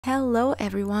Hello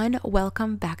everyone,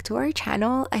 welcome back to our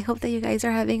channel. I hope that you guys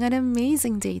are having an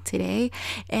amazing day today,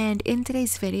 and in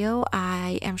today's video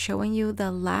I am showing you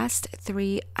the last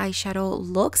 3 eyeshadow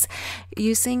looks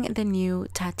using the new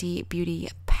Tati Beauty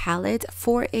palette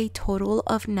for a total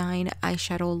of 9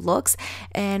 eyeshadow looks.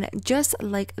 And just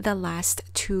like the last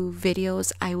 2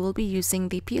 videos, I will be using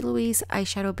the P. Louise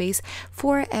eyeshadow base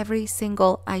for every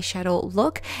single eyeshadow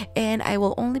look, and I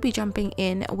will only be jumping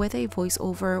in with a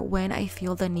voiceover when I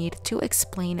feel the need to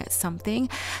explain something.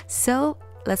 So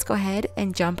let's go ahead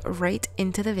and jump right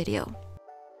into the video.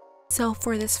 So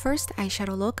for this first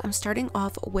eyeshadow look, I'm starting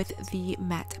off with the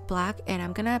matte black, and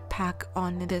I'm gonna pack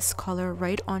on this color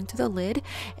right onto the lid,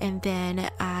 and then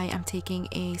I am taking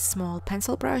a small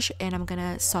pencil brush and I'm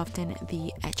gonna soften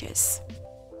the edges.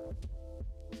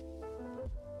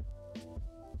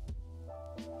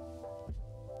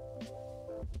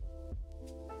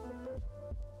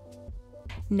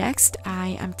 Next,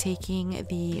 I am taking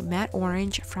the matte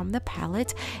orange from the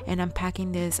palette and I'm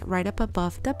packing this right up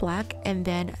above the black and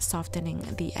then softening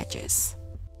the edges.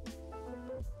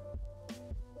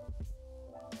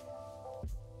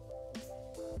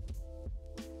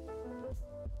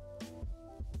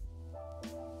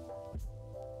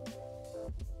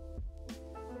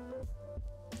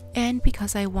 And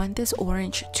because I want this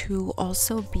orange to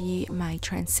also be my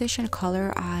transition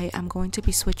color, I am going to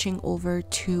be switching over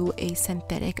to a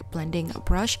synthetic blending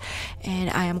brush, and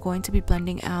I am going to be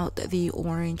blending out the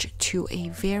orange to a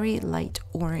very light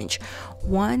orange.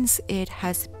 Once it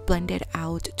has blended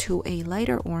out to a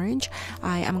lighter orange,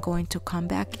 I am going to come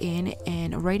back in,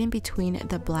 and right in between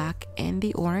the black and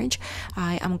the orange,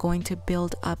 I am going to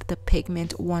build up the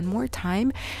pigment one more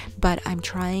time, but I'm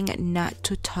trying not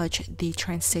to touch the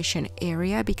transition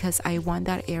area because I want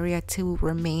that area to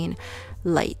remain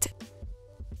light.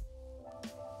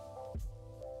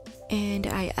 And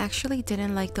I actually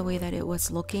didn't like the way that it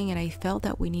was looking, and I felt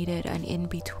that we needed an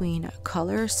in-between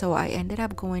color, so I ended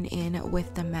up going in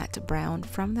with the matte brown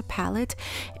from the palette,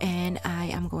 and I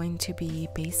am going to be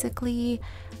basically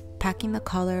packing the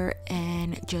color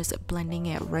and just blending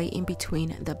it right in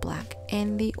between the black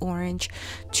and the orange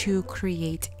to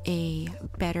create a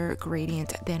better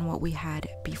gradient than what we had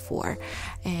before.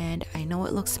 And I know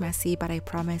it looks messy, but I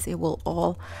promise it will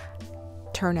all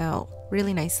turn out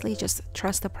really nicely. Just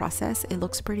trust the process. It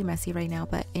looks pretty messy right now,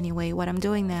 but anyway, what I'm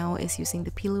doing now is using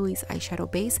the P. Louise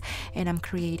eyeshadow base, and I'm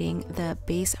creating the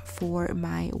base for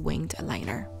my winged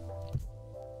liner.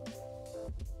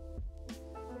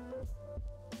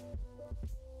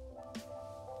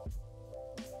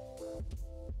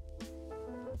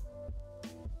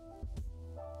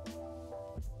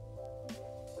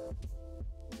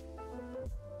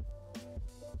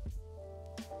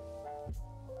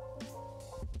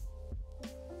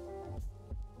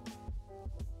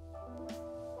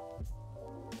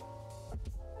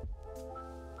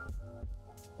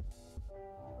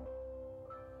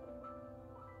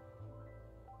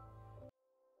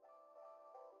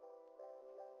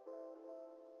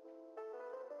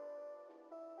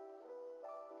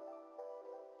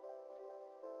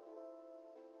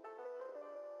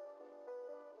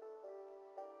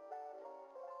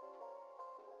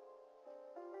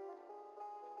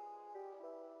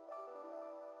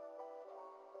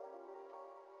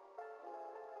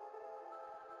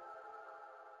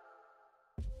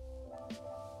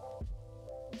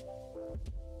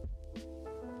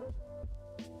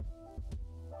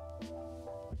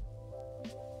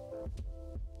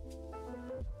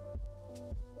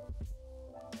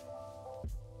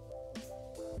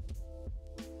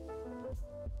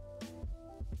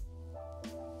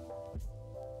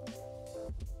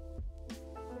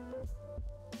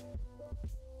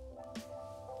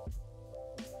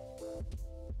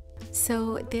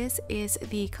 So this is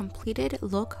the completed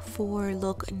look for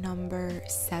look number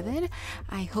 7.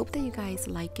 I hope that you guys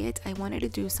like it. I wanted to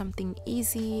do something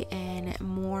easy and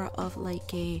more of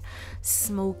like a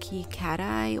smoky cat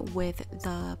eye with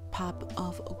the pop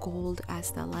of gold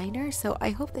as the liner. So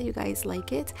I hope that you guys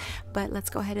like it, but let's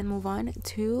go ahead and move on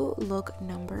to look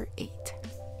number 8.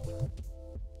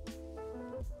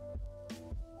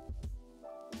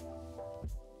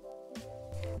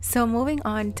 So moving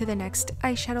on to the next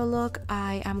eyeshadow look,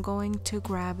 I am going to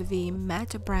grab the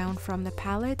matte brown from the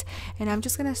palette, and I'm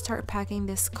just going to start packing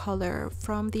this color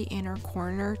from the inner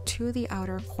corner to the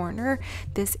outer corner.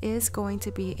 This is going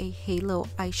to be a halo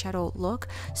eyeshadow look,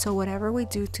 so whatever we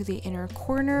do to the inner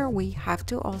corner, we have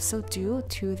to also do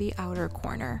to the outer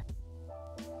corner.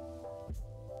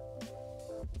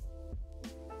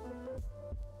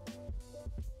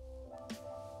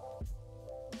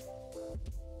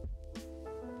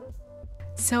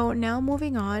 So now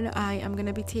moving on, I am going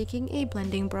to be taking a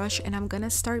blending brush and I'm going to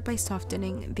start by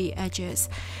softening the edges.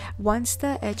 Once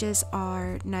the edges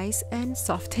are nice and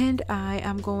softened, I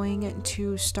am going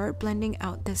to start blending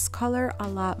out this color a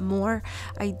lot more.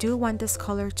 I do want this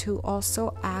color to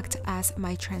also act as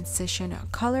my transition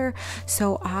color,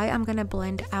 so I am going to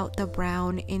blend out the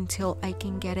brown until I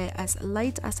can get it as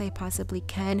light as I possibly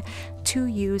can to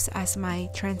use as my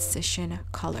transition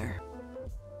color.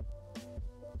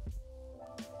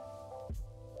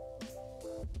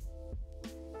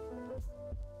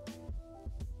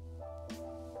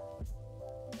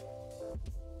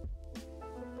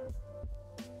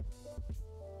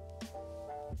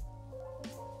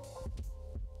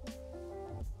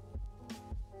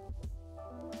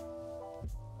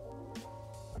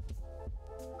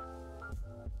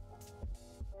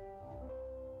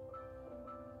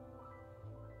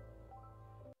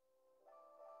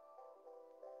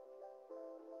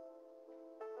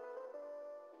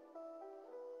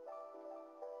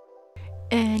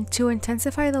 And to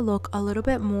intensify the look a little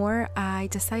bit more, I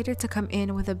decided to come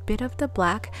in with a bit of the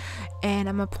black, and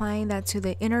I'm applying that to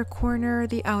the inner corner,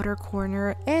 the outer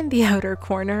corner, and the outer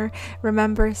corner.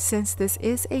 Remember, since this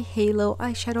is a halo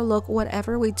eyeshadow look,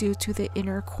 whatever we do to the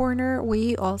inner corner,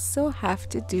 we also have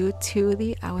to do to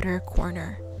the outer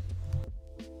corner.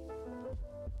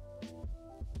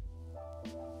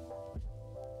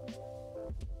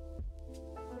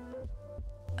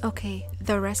 Okay,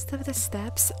 the rest of the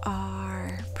steps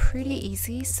are pretty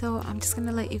easy, so I'm just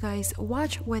gonna let you guys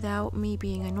watch without me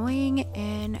being annoying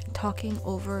and talking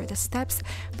over the steps.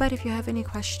 But if you have any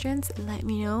questions, let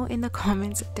me know in the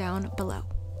comments down below.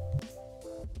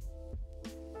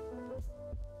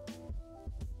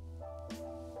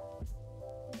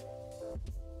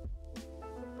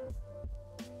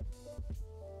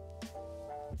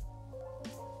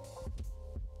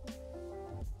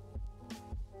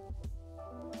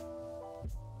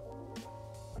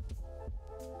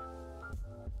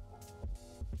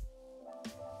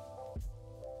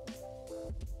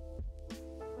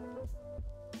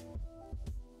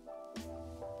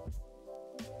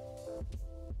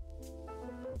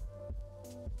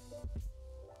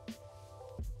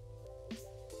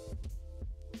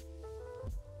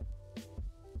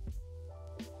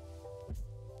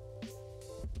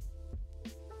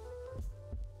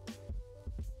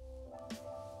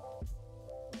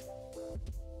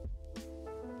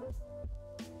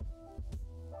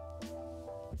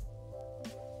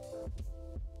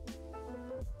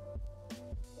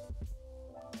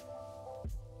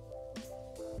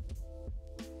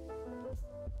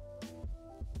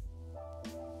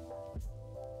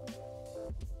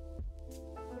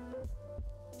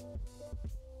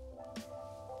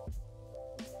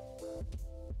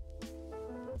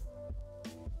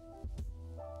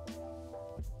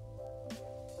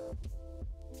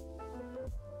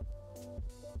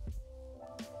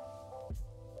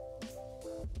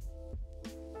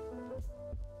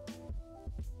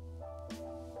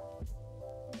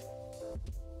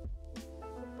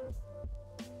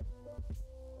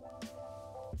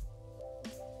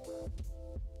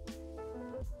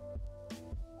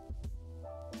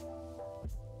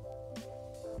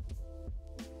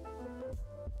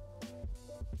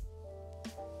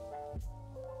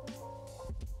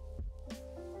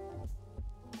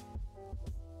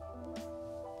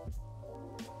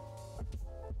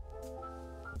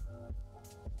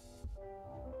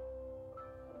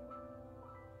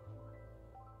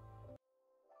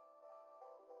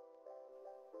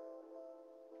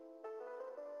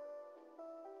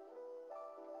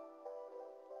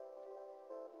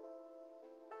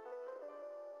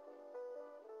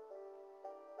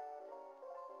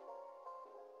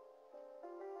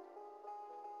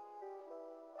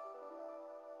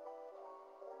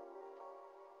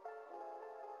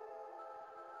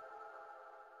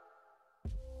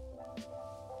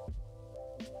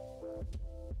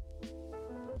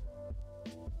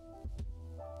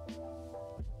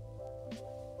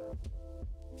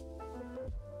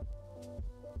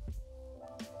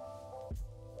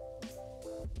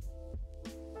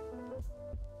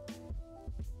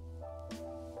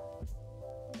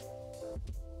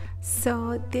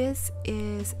 So this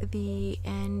is the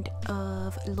end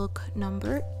of look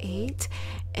number 8,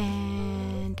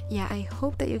 and yeah, I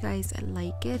hope that you guys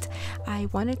like it. I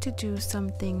wanted to do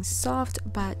something soft,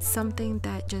 but something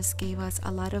that just gave us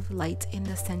a lot of light in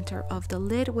the center of the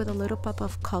lid with a little pop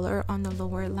of color on the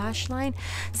lower lash line.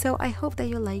 So I hope that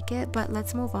you like it, but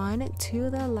let's move on to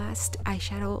the last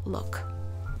eyeshadow look.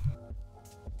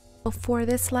 For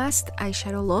this last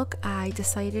eyeshadow look, I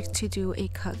decided to do a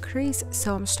cut crease,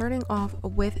 so I'm starting off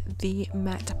with the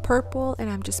matte purple and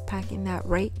I'm just packing that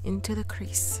right into the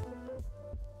crease.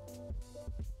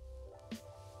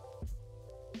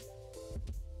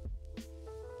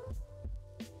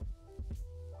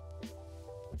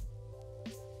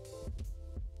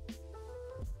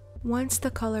 Once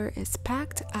the color is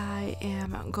packed, I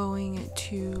am going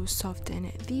to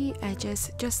soften the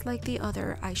edges just like the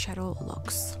other eyeshadow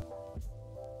looks.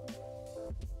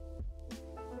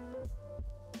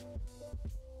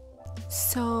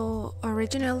 So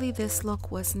originally this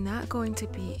look was not going to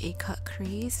be a cut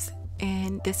crease,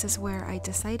 and this is where I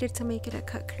decided to make it a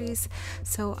cut crease.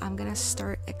 So I'm gonna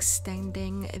start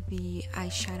extending the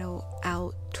eyeshadow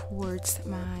out towards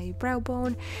my brow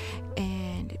bone,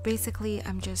 and basically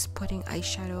I'm just putting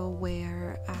eyeshadow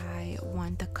where I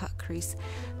want the cut crease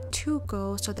to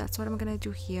go. So that's what I'm gonna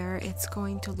do here. It's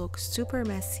going to look super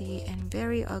messy and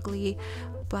very ugly,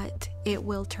 but it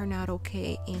will turn out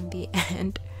okay in the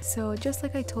end. So just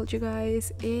like I told you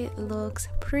guys, it looks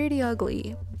pretty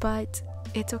ugly, but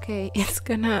it's okay. It's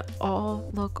gonna all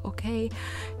look okay.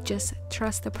 Just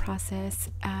trust the process.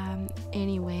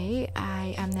 Anyway,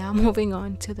 I am now moving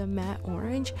on to the matte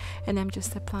orange, and I'm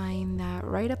just applying that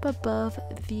right up above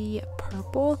the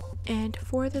purple. And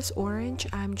for this orange,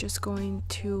 I'm just going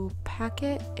to pack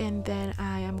it, and then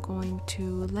I am going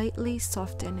to lightly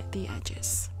soften the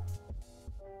edges.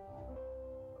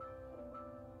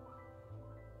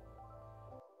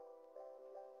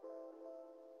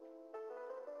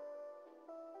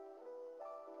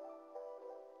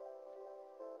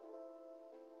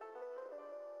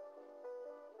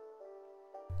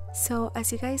 So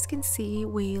as you guys can see,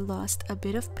 we lost a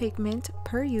bit of pigment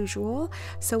per usual.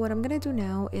 So what I'm gonna do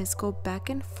now is go back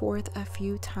and forth a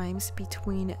few times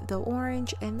between the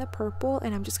orange and the purple,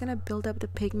 and I'm just gonna build up the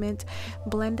pigment,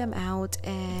 blend them out,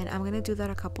 and I'm gonna do that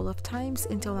a couple of times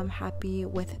until I'm happy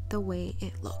with the way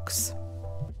it looks.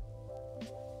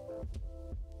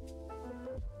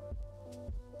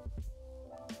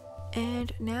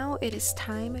 And now it is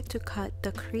time to cut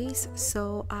the crease.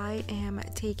 So I am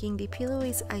taking the P.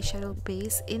 Louise eyeshadow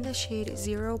base in the shade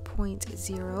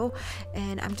 0.0,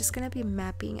 and I'm just gonna be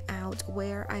mapping out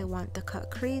where I want the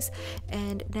cut crease.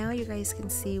 And now you guys can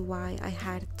see why I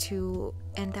had to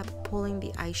end up pulling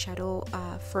the eyeshadow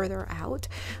further out,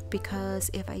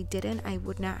 because if I didn't, I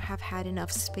would not have had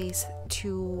enough space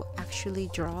to actually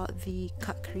draw the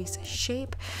cut crease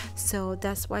shape. So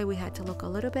that's why we had to look a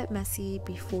little bit messy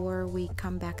before we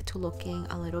come back to looking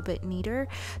a little bit neater.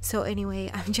 So anyway,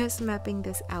 I'm just mapping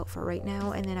this out for right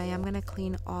now, and then I am gonna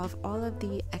clean off all of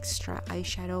the extra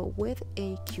eyeshadow with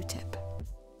a Q-tip.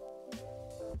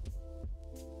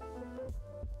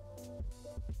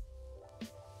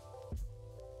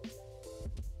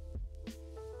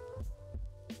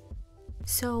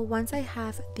 So once I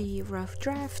have the rough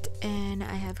draft and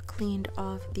I have cleaned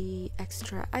off the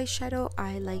extra eyeshadow,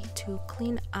 I like to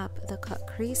clean up the cut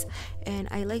crease, and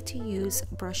I like to use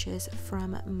brushes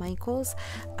from Michaels.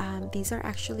 These are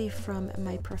actually from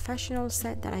my professional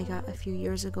set that I got a few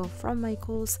years ago from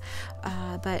Michaels,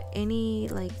 but any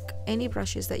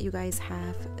brushes that you guys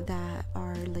have that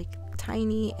are like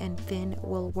tiny and thin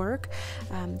will work.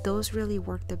 Those really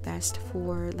work the best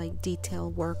for like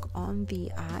detail work on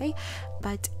the eye.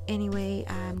 But anyway,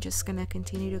 I'm just gonna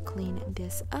continue to clean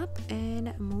this up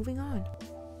and moving on.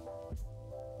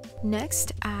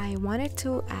 Next, I wanted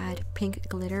to add pink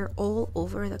glitter all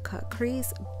over the cut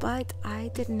crease, but I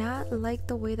did not like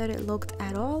the way that it looked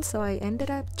at all, so I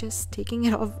ended up just taking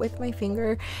it off with my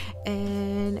finger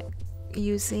and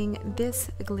using this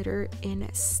glitter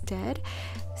instead.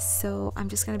 So I'm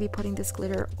just going to be putting this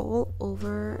glitter all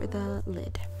over the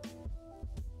lid.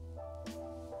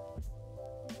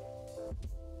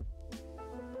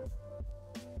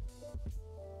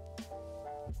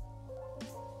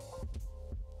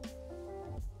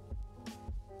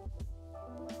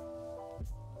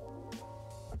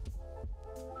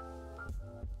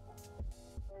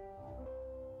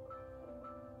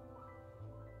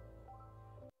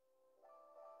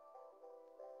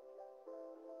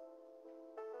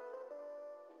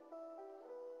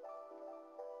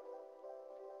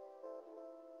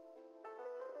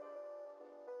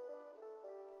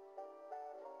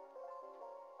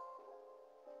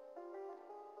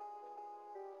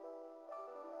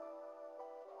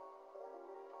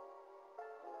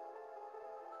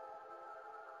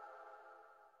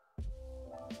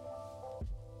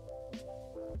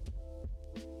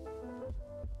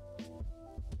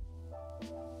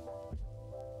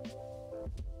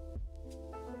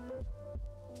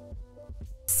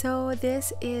 So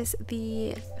this is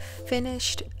the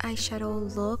finished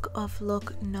eyeshadow look of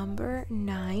look number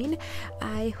 9.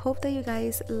 I hope that you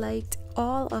guys liked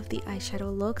all of the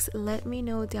eyeshadow looks. Let me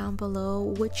know down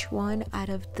below which one out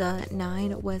of the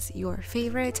 9 was your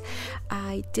favorite.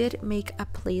 I did make a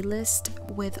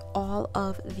playlist with all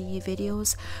of the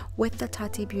videos with the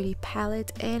Tati Beauty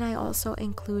palette, and I also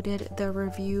included the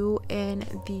review and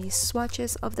the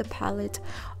swatches of the palette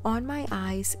on my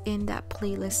eyes in that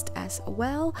playlist as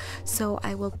well. So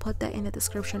I will put that in the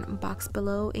description box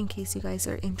below in case you guys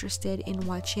are interested in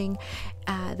watching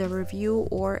the review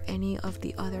or any of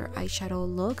the other eyeshadow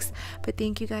looks. But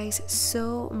thank you guys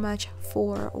so much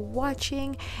for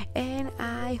watching, and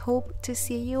I hope to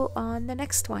see you on the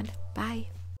next one.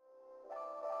 Bye.